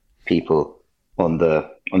 odd people on the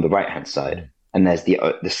right hand side. And there's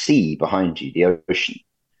the sea behind you, the ocean.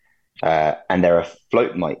 And there are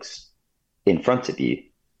float mics in front of you.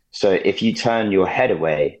 So if you turn your head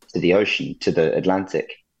away to the ocean, to the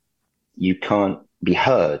Atlantic, you can't be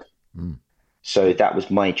heard. So that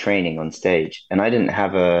was my training on stage, and I didn't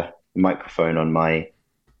have a microphone on my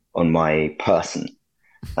person.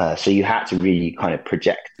 So you had to really kind of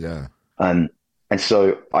project. Yeah. And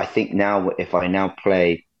so I think now, if I now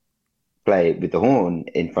play with the Horn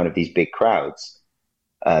in front of these big crowds,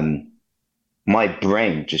 my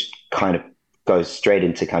brain just kind of goes straight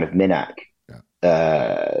into kind of Minack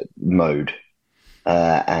mode.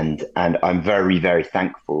 And I'm very, very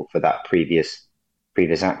thankful for that previous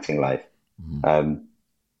acting life.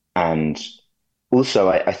 And also,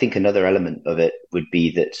 I think another element of it would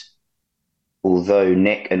be that although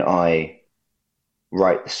Nick and I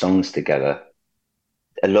write the songs together,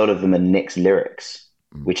 a lot of them are Nick's lyrics,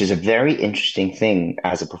 which is a very interesting thing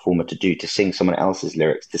as a performer to do, to sing someone else's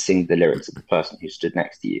lyrics, to sing the lyrics of the person who stood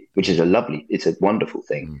next to you, which is it's a wonderful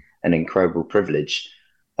thing, an incredible privilege.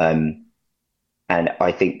 And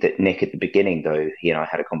I think that Nick, at the beginning, though, he and I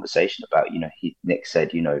had a conversation about, Nick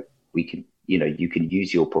said, we can, you can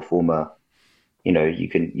use your performer, you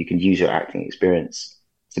can use your acting experience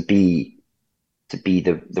to be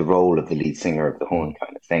the role of the lead singer of the Horn,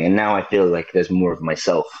 kind of thing. And now I feel like there's more of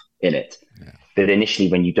myself in it. Yeah. But initially,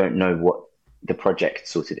 when you don't know what the project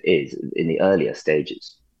sort of is in the earlier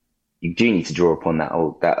stages, you do need to draw upon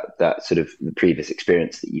that sort of the previous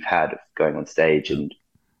experience that you've had of going on stage and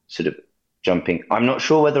sort of jumping. I'm not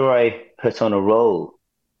sure whether I put on a role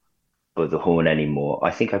for the Horn anymore.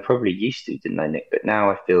 I think I probably used to, didn't I, Nick? But now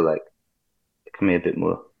I feel like becoming a bit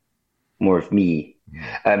more of me.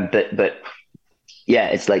 But yeah,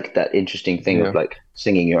 it's like that interesting thing of like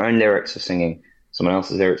singing your own lyrics or singing someone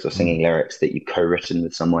else's lyrics, or singing lyrics that you've co-written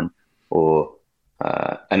with someone, or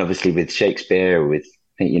and obviously with Shakespeare, with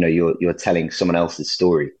you're telling someone else's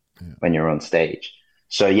story when you're on stage.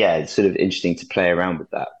 So yeah, it's sort of interesting to play around with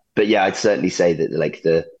that. But yeah, I'd certainly say that like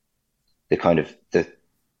the kind of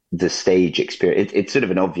the stage experience, it's sort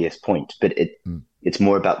of an obvious point, but it's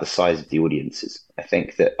more about the size of the audiences. I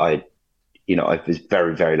think that I was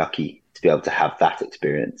very, very lucky to be able to have that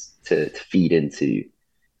experience to feed into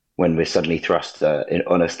when we're suddenly thrust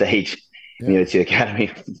on a stage, to Academy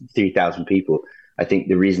of 3,000 people. I think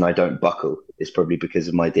the reason I don't buckle is probably because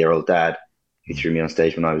of my dear old dad, who threw me on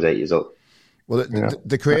stage when I was 8 years old. Well,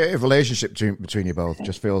 the creative relationship between you both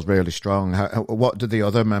just feels really strong. What did the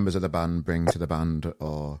other members of the band bring to the band,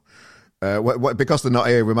 or Because they're not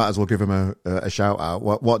here, we might as well give them a shout out.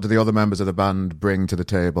 What do the other members of the band bring to the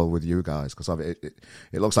table with you guys? Because it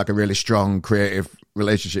looks like a really strong creative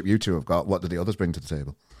relationship you two have got. What do the others bring to the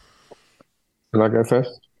table? Can I go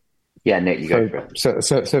first? Yeah, Nick, you go first.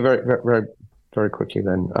 So very, very, very quickly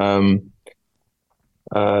then.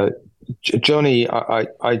 Johnny,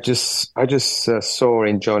 I just saw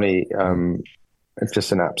in Johnny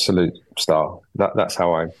just an absolute star. That's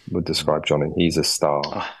how I would describe Johnny. He's a star.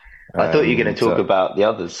 I thought you were going to talk about the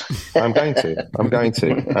others. I'm going to.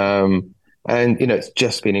 And it's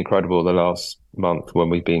just been incredible the last month when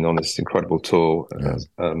we've been on this incredible tour.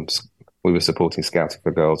 We were supporting Scouting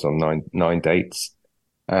for Girls on nine dates,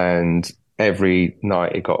 and every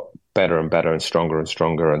night it got better and better and stronger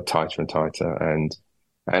and tighter and tighter, and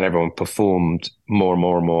everyone performed more and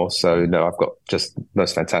more and more. So I've got just the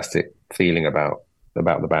most fantastic feeling about the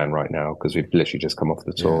band right now, because we've literally just come off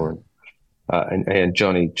the tour, and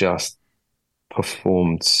Johnny just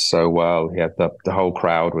performed so well. He had the whole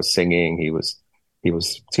crowd was singing. He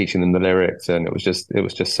was teaching them the lyrics, and it was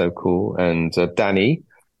just so cool. And Danny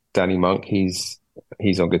Monk, he's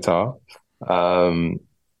on guitar,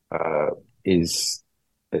 is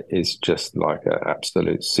just like an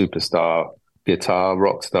absolute superstar guitar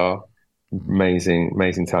rock star,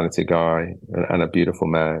 amazing talented guy, and a beautiful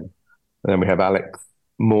man. And then we have Alex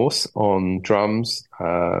Morse on drums.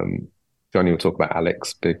 Johnny will talk about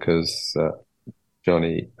Alex because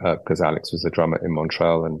Alex was the drummer in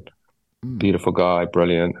Montreal, and beautiful guy,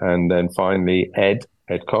 brilliant. And then finally Ed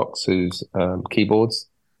Cox, who's keyboards,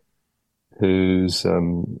 who's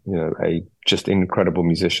a just incredible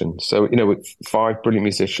musician. So with 5 brilliant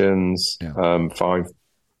musicians, 5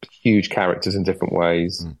 huge characters in different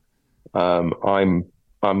ways. I'm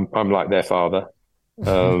like their father,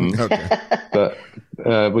 but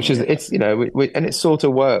which is and it sort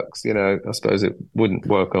of works. I suppose it wouldn't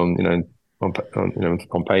work on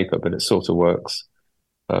paper, but it sort of works.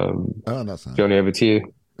 Johnny, over to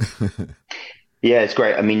you. Yeah, it's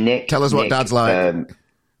great. I mean, Nick, tell us what Dad's like.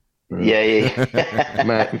 Yeah.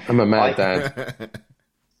 I'm a mad dad.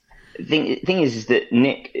 Thing is that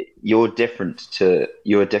Nick, you're different to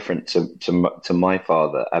my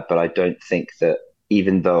father, but I don't think that,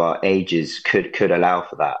 even though our ages could allow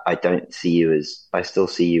for that, I still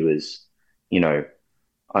see you as,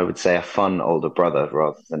 I would say a fun older brother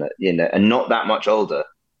rather than and not that much older.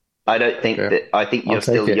 I don't think that. I think you're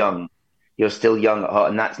still young. You're still young at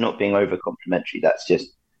heart, and that's not being over complimentary. That's just,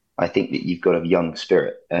 I think that you've got a young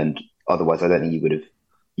spirit, and otherwise, I don't think you would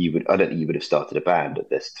have started a band at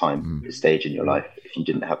this time, this stage in your life, if you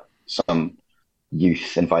didn't have some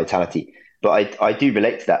youth and vitality. But I do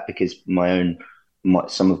relate to that, because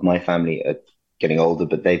some of my family are getting older,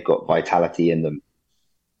 but they've got vitality in them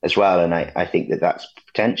as well. And I think that that's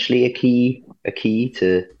potentially a key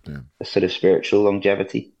to a sort of spiritual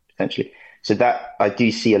longevity, potentially. So that I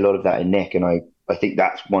do see a lot of that in Nick. And I think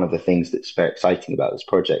that's one of the things that's very exciting about this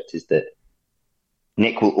project, is that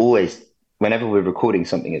Nick will always, whenever we're recording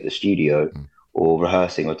something at the studio or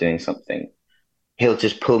rehearsing or doing something, he'll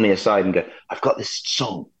just pull me aside and go, "I've got this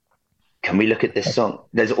song. Can we look at this song?"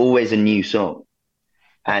 There's always a new song.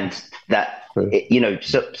 And that,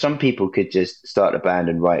 some people could just start a band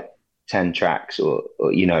and write 10 tracks or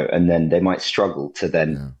and then they might struggle to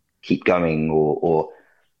then keep going or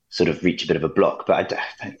sort of reach a bit of a block. But I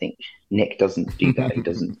don't think Nick doesn't do that. He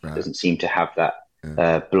doesn't seem to have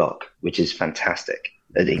that block, which is fantastic.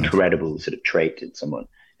 An incredible sort of trait in someone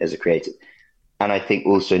as a creative. And I think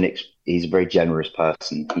also he's a very generous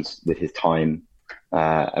person. He's with his time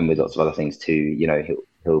and with lots of other things too.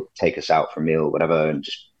 He'll take us out for a meal, whatever, and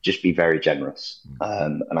just be very generous.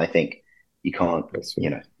 And I think you can't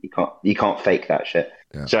fake that shit.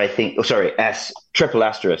 Yeah. So I think, triple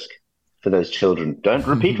asterisk for those children. Don't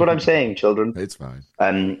repeat what I'm saying, children. It's fine.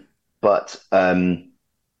 But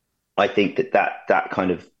I think that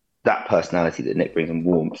kind of, that personality that Nick brings and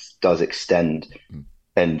warmth does extend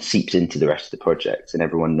and seeps into the rest of the project, and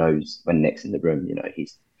everyone knows when Nick's in the room,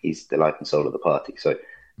 he's the life and soul of the party. So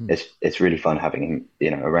it's really fun having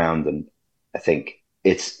him, around, and I think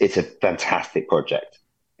it's a fantastic project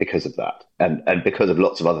because of that, and because of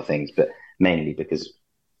lots of other things, but mainly because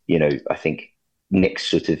I think Nick's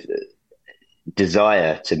sort of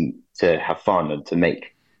desire to have fun and to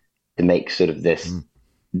make sort of this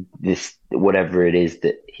whatever it is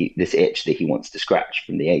that this itch that he wants to scratch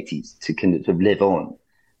from the 80s to kind of live on,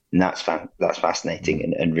 and that's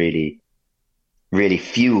fascinating and really really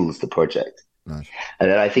fuels the project. Nice.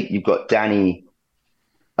 And then I think you've got Danny,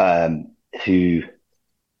 who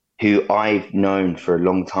I've known for a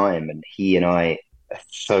long time, and he and I are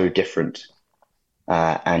so different,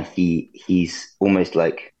 and he's almost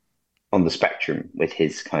like on the spectrum with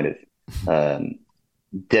his kind of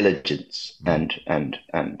diligence and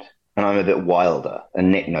I'm a bit wilder,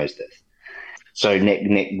 and Nick knows this. So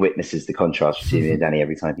Nick witnesses the contrast between me and Danny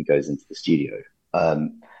every time he goes into the studio.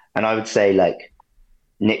 And I would say, like,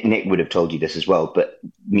 Nick would have told you this as well, but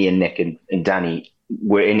me and Nick and Danny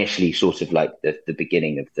were initially sort of like the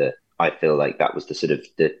beginning of I feel like that was the sort of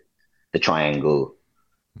the triangle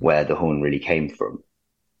where the horn really came from.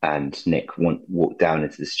 And Nick walked down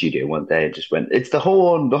into the studio one day and just went, "It's the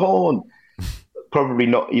horn, the horn." Probably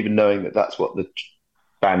not even knowing that that's what the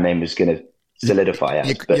band name was going to solidify as.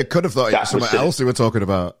 You could have thought it was something else you were talking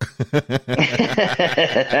about.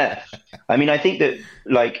 I mean, I think that,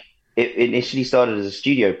 like, it initially started as a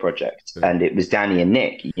studio project, and it was Danny and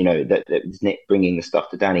Nick, you know, that was Nick bringing the stuff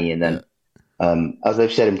to Danny. And then, as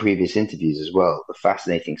I've said in previous interviews as well, the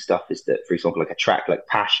fascinating stuff is that, for example, like a track like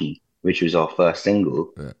Passion, which was our first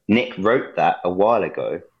single, Nick wrote that a while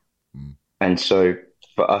ago. And so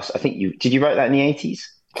for us, I think did you write that in the 80s?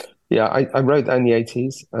 Yeah, I wrote that in the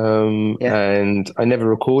 80s, and I never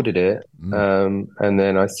recorded it. And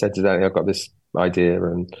then I said to Danny, I've got this idea,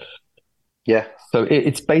 and so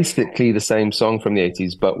it's basically the same song from the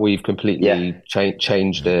 80s, but we've completely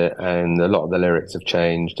changed it, and a lot of the lyrics have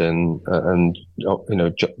changed, and you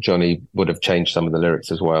know, Johnny would have changed some of the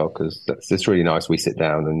lyrics as well, because it's really nice. We sit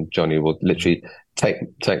down and Johnny will literally take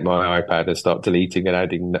my iPad and start deleting and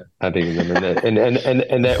adding them,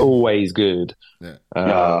 and they're always good.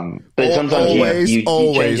 But sometimes you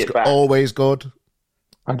change it back. Always good.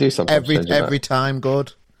 I do sometimes every time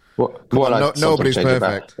good. Nobody's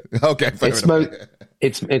perfect. Okay,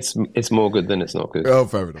 it's more good than it's not good. Oh,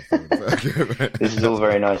 fair enough. This is all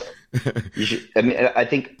very nice. I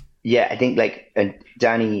think like, and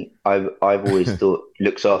Danny, I've always thought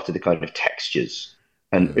looks after the kind of textures,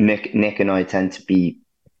 and Nick and I tend to be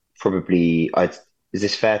probably. Is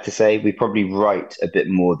this fair to say? We probably write a bit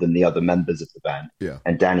more than the other members of the band. Yeah.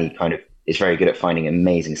 And Danny kind of is very good at finding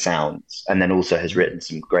amazing sounds, and then also has written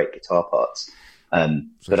some great guitar parts.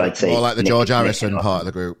 But I'd say more like the George Harrison part of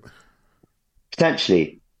the group.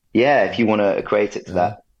 Potentially, yeah, if you want to equate it to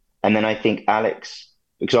that. And then I think Alex,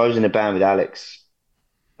 because I was in a band with Alex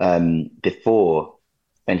before,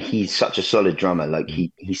 and he's such a solid drummer. Like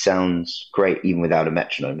he sounds great even without a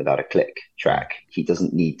metronome, without a click track. He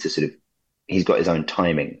doesn't need to he's got his own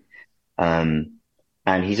timing, and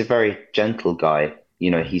he's a very gentle guy.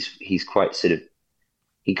 You know, he's quite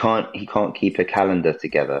he can't keep a calendar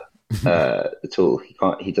together. At all.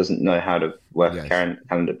 He doesn't know how to work a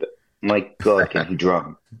calendar, but my God, can he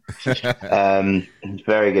drum? He's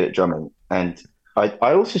very good at drumming. And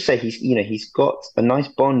I also say he's got a nice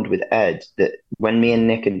bond with Ed, that when me and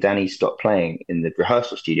Nick and Danny stop playing in the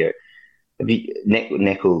rehearsal studio,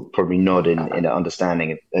 Nick will probably nod in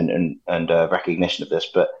understanding and recognition of this,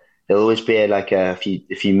 but there'll always be like a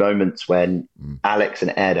few moments when Alex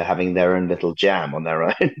and Ed are having their own little jam on their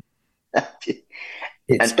own.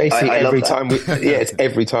 It's basically every time we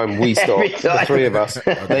stop, the three of us,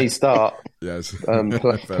 they start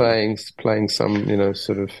playing some, you know,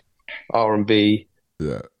 sort of R&B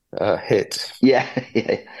hit. Yeah.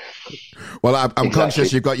 Well, I'm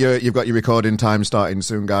conscious you've got your recording time starting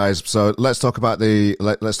soon, guys. So let's talk about the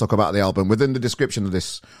album. Within the description of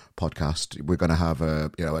this podcast, we're going to have a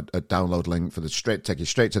download link for take you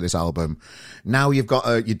straight to this album. Now you've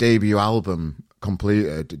got your debut album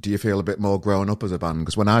completed. Do you feel a bit more grown up as a band?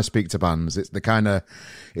 Because when I speak to bands, it's kind of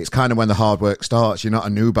when the hard work starts. You're not a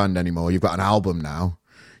new band anymore. You've got an album now.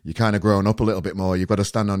 You're kind of grown up a little bit more. You've got to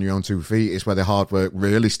stand on your own 2 feet. It's where the hard work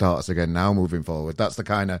really starts again now, moving forward. That's the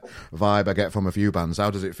kind of vibe I get from a few bands. How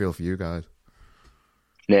does it feel for you guys?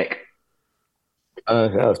 Nick?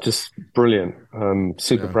 It's just brilliant.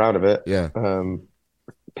 Super proud of it. Yeah.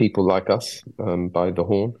 People like us, by the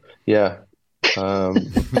horn. Yeah.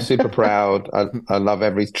 Super proud. I love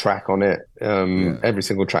every track on it. Every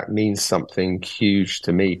single track means something huge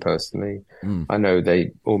to me personally. I know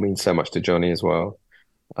they all mean so much to Johnny as well.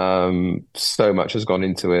 So much has gone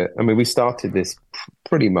into it. I mean, we started this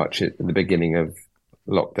pretty much at the beginning of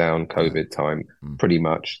lockdown, COVID time, pretty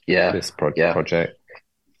much. Yeah. This project.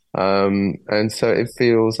 And so it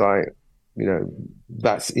feels like, you know,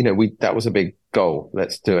 that was a big goal.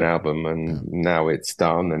 Let's do an album, and now it's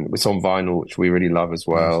done, and it's on vinyl, which we really love as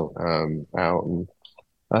well. Out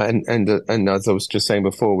and as I was just saying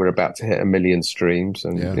before, we're about to hit 1 million streams,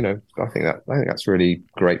 and you know, I think that's really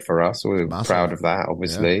great for us. We're proud of that,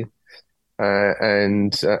 obviously,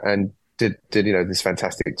 and did you know, this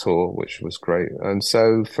fantastic tour, which was great. And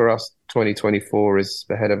so for us, 2024 is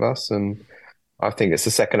ahead of us, and I think it's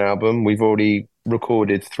the second album. We've already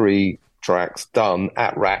recorded 3 tracks done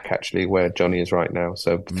at Rack, actually, where Johnny is right now.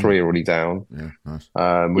 So 3 are already down. Yeah, nice.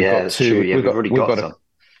 We've got 2. True. Yeah,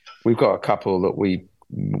 we've got a couple that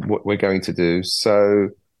we're going to do. So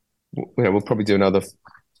we'll probably do another.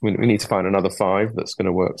 We need to find another 5 that's going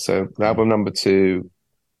to work. So album number 2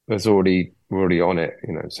 is we're already on it.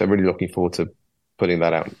 So really looking forward to putting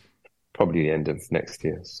that out probably the end of next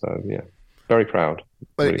year. So yeah, very proud.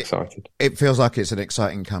 Really excited. It feels like it's an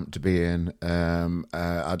exciting camp to be in.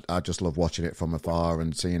 I just love watching it from afar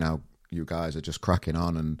and seeing how you guys are just cracking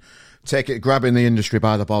on and grabbing the industry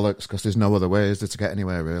by the bollocks, because there's no other way is there to get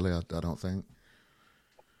anywhere, really. I don't think.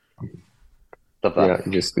 Yeah,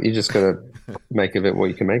 you just gotta make of it what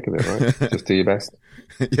you can make of it, right? Just do your best.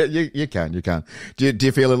 Yeah, you can. Do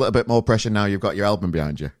you feel a little bit more pressure now you've got your album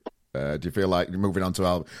behind you? Do you feel like you're moving on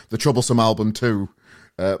to the troublesome album 2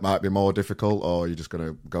 might be more difficult, or you're just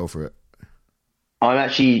gonna go for it? I'll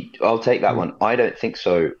take that one. I don't think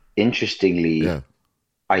so. Interestingly,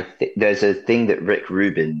 I think there's a thing that Rick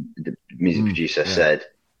Rubin, the music producer, said,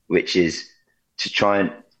 which is to try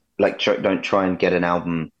and don't try and get an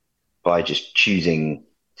album by just choosing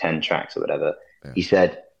 10 tracks or whatever. Yeah. He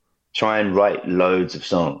said, try and write loads of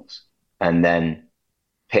songs and then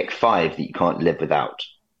pick 5 that you can't live without,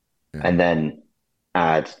 and then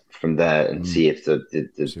add from there and see if the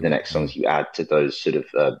next songs you add to those sort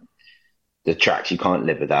of the tracks you can't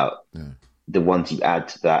live without, the ones you add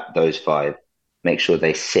to those 5, make sure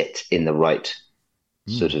they sit in the right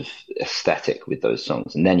sort of aesthetic with those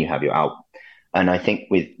songs, and then you have your album. And I think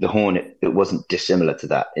with The Horn, it wasn't dissimilar to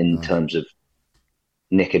that in terms of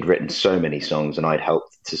Nick had written so many songs, and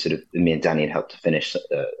me and Danny had helped to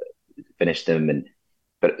finish them.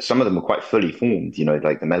 But some of them were quite fully formed,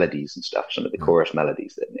 like the melodies and stuff. Some of the chorus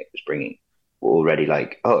melodies that Nick was bringing were already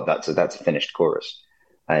like, oh, that's a finished chorus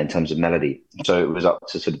in terms of melody. So it was up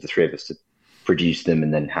to sort of the 3 of us to produce them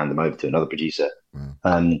and then hand them over to another producer.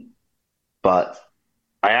 But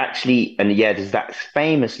I actually, there's that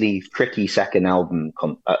famously tricky second album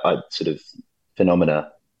sort of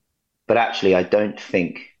phenomena. But actually, I don't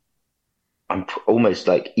think I'm almost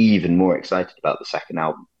like even more excited about the second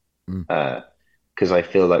album because I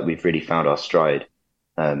feel like we've really found our stride.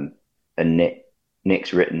 And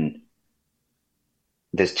Nick's written.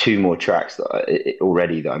 There's 2 more tracks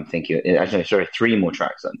already that I'm thinking. Actually, sorry, 3 more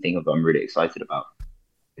tracks that I'm thinking of. That I'm really excited about.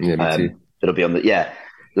 Yeah, me too. It'll be on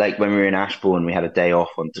like when we were in Ashbourne, we had a day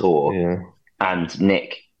off on tour, and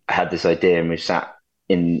Nick had this idea, and we sat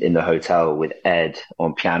in the hotel with Ed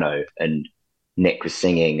on piano, and Nick was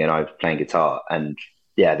singing, and I was playing guitar, and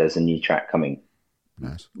there's a new track coming,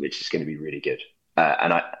 which is going to be really good.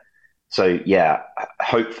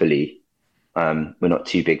 Hopefully, we're not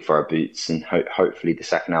too big for our boots, and hopefully the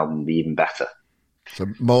second album will be even better. So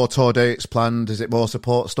more tour dates planned? Is it more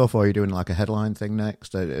support stuff, or are you doing like a headline thing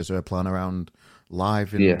next? Is there a plan around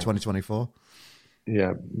live in 2024?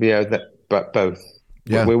 But both.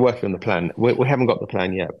 We're working on the plan. We haven't got the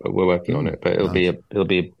plan yet, but we're working on it. But it'll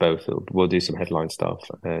be both. We'll do some headline stuff,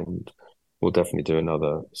 and we'll definitely do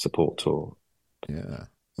another support tour. Yeah.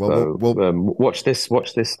 Well, watch this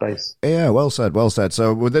space. Yeah, well said.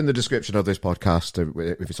 So within the description of this podcast,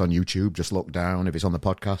 if it's on YouTube, just look down. If it's on the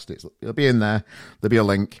podcast, it'll be in there. There'll be a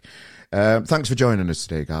link. Thanks for joining us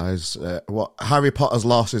today, guys. What Harry Potter's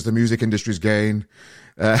loss is the music industry's gain.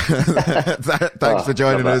 Thanks for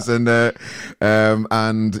joining us, and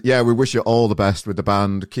we wish you all the best with the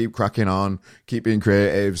band. Keep cracking on, keep being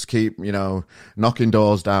creatives, keep knocking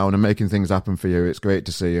doors down and making things happen for you. It's great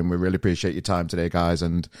to see, and we really appreciate your time today, guys.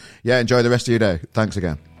 And enjoy the rest of your day. Thanks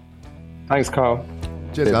again. Thanks, Carl.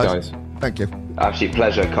 Cheers, guys. Thank you. Absolute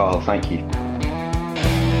pleasure, Carl. Thank you.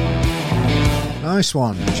 Nice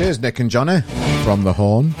one. Cheers, Nick and Johnny from The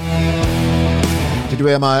Horn. Did you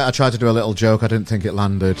hear I tried to do a little joke, I didn't think it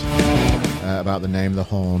landed, about the name The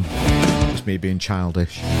Horn. Just me being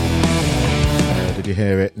childish. Did you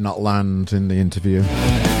hear it not land in the interview?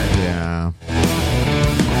 Yeah.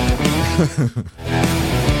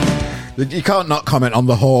 You can't not comment on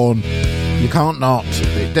The Horn. You can't not.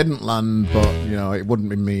 It didn't land, but, it wouldn't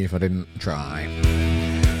be me if I didn't try.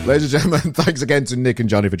 Ladies and gentlemen, thanks again to Nick and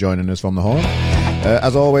Johnny for joining us from The Horn.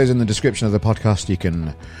 As always, in the description of the podcast, you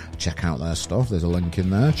can check out their stuff. There's a link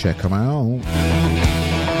in there. Check them out.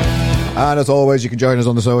 And as always, you can join us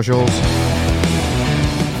on the socials.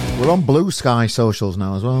 We're on Blue Sky socials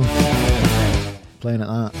now as well. Playing at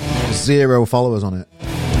that. 0 followers on it.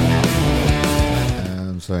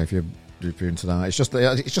 So if you're into that, it's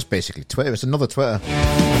just basically Twitter. It's another Twitter.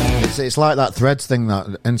 It's like that Threads thing that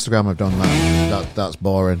Instagram have done. That's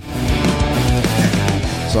boring.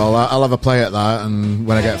 So I'll have a play at that, and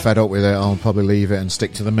when I get fed up with it, I'll probably leave it and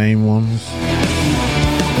stick to the main ones.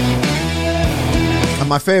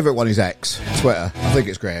 my favourite one is X, Twitter. I think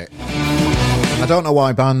it's great. I don't know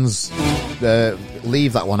why bands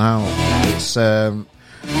leave that one out. It's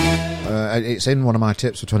in one of my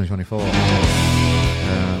tips for 2024.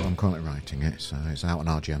 I'm currently writing it, so it's out on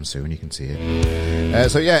RGM soon. You can see it.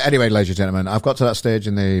 So yeah, anyway, ladies and gentlemen, I've got to that stage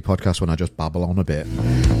in the podcast when I just babble on a bit.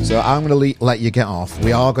 So I'm going to let you get off.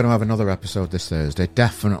 We are going to have another episode this Thursday,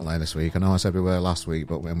 definitely this week. I know I said we were last week,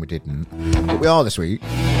 but when we didn't. But we are this week.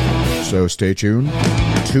 So stay tuned.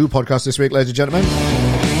 2 podcasts this week, ladies and gentlemen.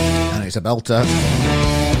 And it's a belter.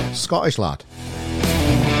 Scottish lad.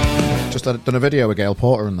 Just done a video with Gail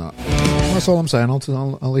Porter and that. That's all I'm saying.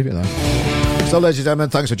 I'll leave it there. So, ladies and gentlemen,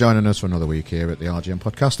 thanks for joining us for another week here at the RGM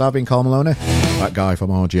Podcast. I've been Carl Maloney, that guy from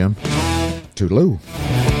RGM. Toodaloo.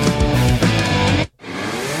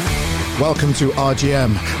 Welcome to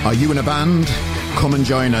RGM. Are you in a band? Come and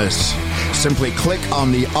join us. Simply click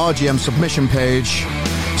on the RGM submission page,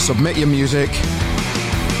 submit your music,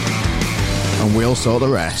 and we'll sort the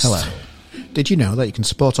rest. Hello. Did you know that you can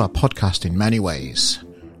support our podcast in many ways?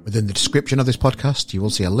 Within the description of this podcast, you will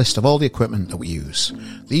see a list of all the equipment that we use.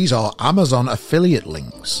 These are Amazon affiliate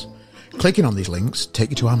links. Clicking on these links take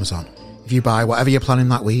you to Amazon. If you buy whatever you're planning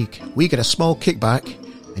that week, we get a small kickback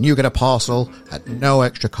and you get a parcel at no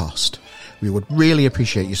extra cost. We would really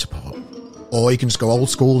appreciate your support. Or you can just go old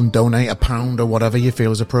school and donate £1 or whatever you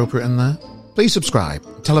feel is appropriate in there. Please subscribe,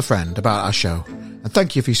 tell a friend about our show, and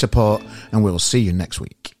thank you for your support, and we'll see you next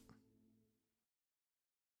week.